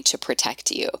that's trying to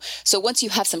protect you. So once you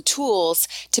have some tools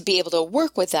to be able to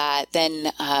work with that,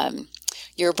 then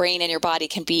your brain and your body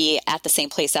can be at the same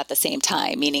place at the same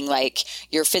time, meaning like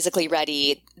you're physically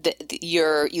ready,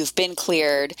 you've been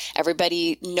cleared,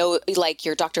 everybody know, like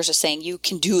your doctors are saying you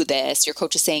can do this, your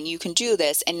coach is saying you can do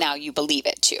this, and now you believe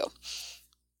it too.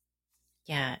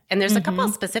 Yeah. And there's a couple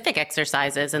of specific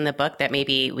exercises in the book that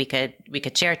maybe we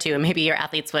could share too, and maybe your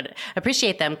athletes would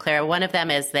appreciate them, Claire. One of them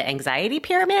is the anxiety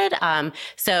pyramid.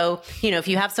 So, if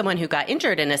you have someone who got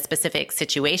injured in a specific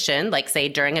situation, like say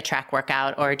during a track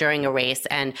workout or during a race,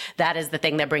 and that is the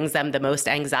thing that brings them the most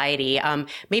anxiety,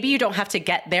 maybe you don't have to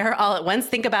get there all at once.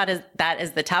 Think about that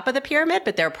as the top of the pyramid,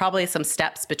 but there are probably some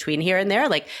steps between here and there.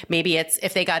 Like maybe it's,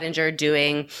 if they got injured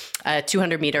doing a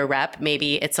 200-meter rep,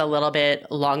 maybe it's a little bit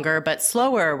longer, but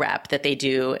slower rep that they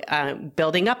do,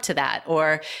 building up to that.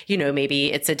 Or,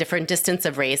 maybe it's a different distance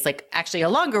of race, like actually a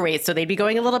longer race. So they'd be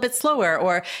going a little bit slower.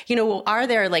 Or, are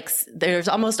there there's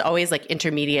almost always like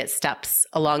intermediate steps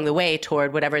along the way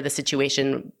toward whatever the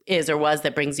situation is or was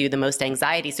that brings you the most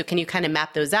anxiety. So can you kind of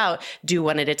map those out, do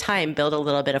one at a time, build a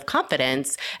little bit of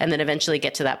confidence, and then eventually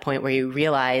get to that point where you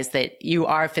realize that you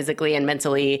are physically and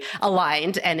mentally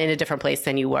aligned and in a different place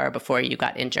than you were before you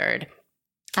got injured.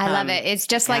 I love it. It's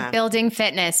just like building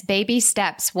fitness, baby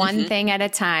steps, one thing at a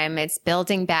time. It's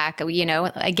building back.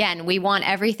 Again, we want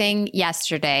everything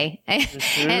yesterday,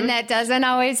 and that doesn't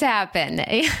always happen.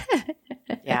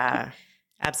 Yeah,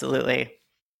 absolutely.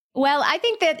 Well, I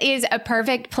think that is a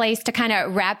perfect place to kind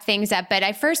of wrap things up. But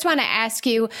I first want to ask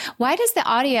you, why does the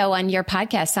audio on your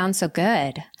podcast sound so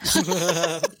good?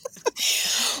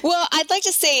 Well, I'd like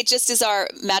to say it just is our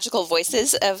magical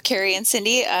voices of Carrie and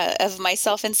Cindy, of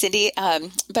myself and Cindy.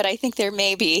 But I think there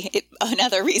may be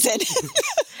another reason.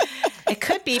 It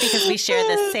could be because we share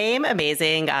the same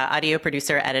amazing audio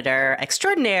producer, editor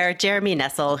extraordinaire, Jeremy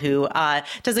Nessel, who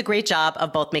does a great job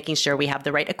of both making sure we have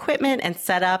the right equipment and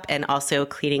setup and also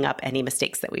cleaning up any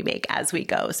mistakes that we make as we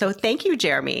go. So thank you,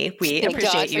 Jeremy. We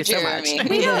appreciate you so much.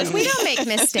 We don't make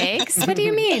mistakes. What do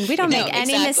you mean? We don't make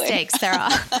any mistakes. They're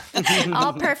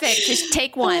all perfect. Just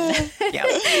take one. Yeah.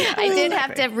 I did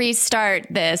have to restart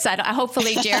this.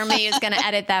 Hopefully Jeremy is going to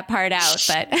edit that part out,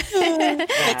 but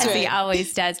as he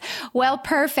always does. Well,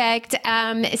 perfect.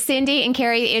 Cindy and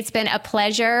Carrie, it's been a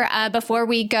pleasure. Before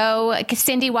we go,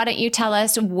 Cindy, why don't you tell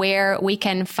us where we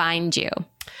can find you?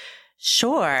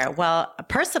 Sure. Well,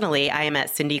 personally, I am at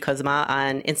Cindy Kuzma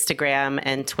on Instagram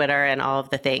and Twitter and all of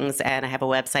the things. And I have a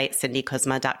website,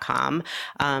 cindykuzma.com.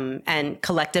 And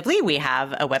collectively, we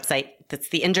have a website that's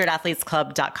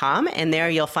theinjuredathletesclub.com. And there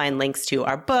you'll find links to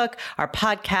our book, our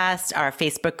podcast, our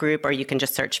Facebook group, or you can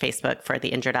just search Facebook for the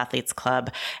Injured Athletes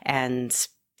Club. And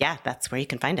yeah, that's where you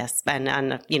can find us. And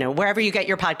on, wherever you get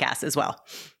your podcasts as well.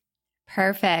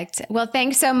 Perfect. Well,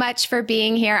 thanks so much for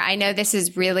being here. I know this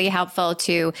is really helpful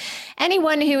to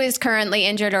anyone who is currently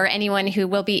injured or anyone who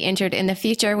will be injured in the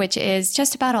future, which is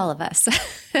just about all of us.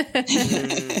 All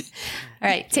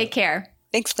right. Take care.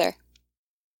 Thanks, Claire.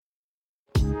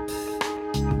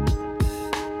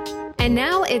 And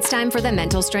now it's time for the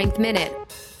Mental Strength Minute.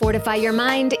 Fortify your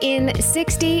mind in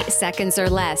 60 seconds or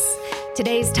less.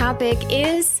 Today's topic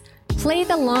is play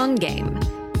the long game.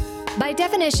 By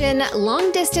definition,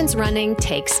 long-distance running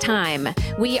takes time.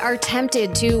 We are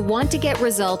tempted to want to get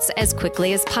results as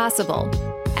quickly as possible.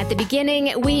 At the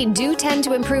beginning, we do tend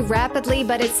to improve rapidly,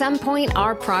 but at some point,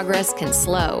 our progress can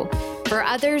slow. For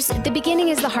others, the beginning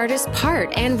is the hardest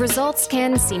part, and results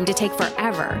can seem to take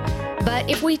forever. But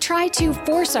if we try to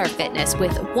force our fitness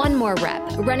with one more rep,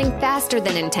 running faster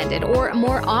than intended, or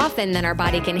more often than our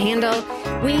body can handle,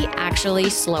 we actually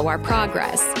slow our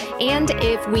progress. And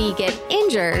if we get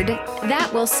injured,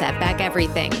 that will set back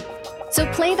everything. So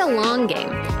play the long game.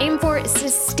 Aim for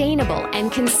sustainable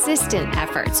and consistent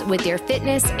efforts with your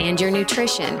fitness and your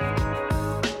nutrition.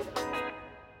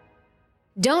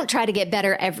 Don't try to get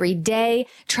better every day.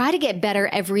 Try to get better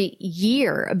every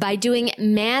year by doing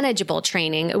manageable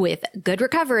training with good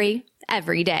recovery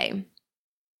every day.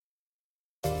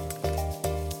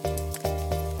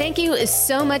 Thank you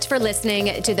so much for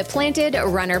listening to the Planted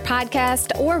Runner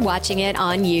podcast or watching it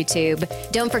on YouTube.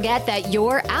 Don't forget that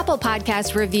your Apple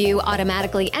Podcast review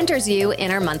automatically enters you in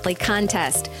our monthly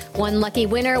contest. One lucky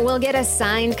winner will get a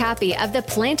signed copy of the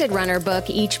Planted Runner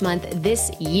book each month this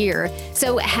year.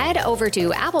 So head over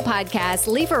to Apple Podcasts,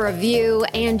 leave a review,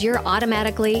 and you're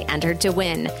automatically entered to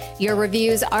win. Your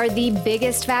reviews are the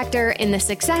biggest factor in the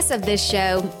success of this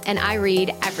show, and I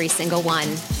read every single one.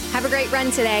 Have a great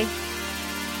run today.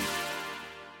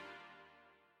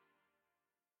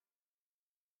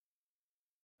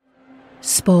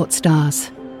 Sports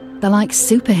stars. They're like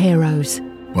superheroes.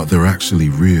 But they're actually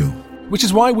real. Which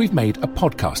is why we've made a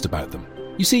podcast about them.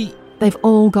 You see, they've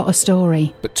all got a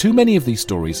story. But too many of these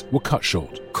stories were cut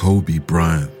short. Kobe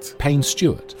Bryant, Payne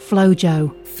Stewart,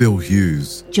 Flojo, Phil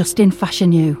Hughes, Justin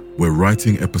Fashanu. We're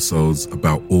writing episodes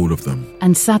about all of them.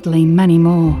 And sadly, many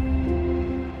more.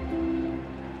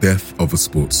 Death of a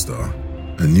Sports Star,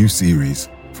 a new series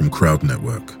from Crowd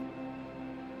Network.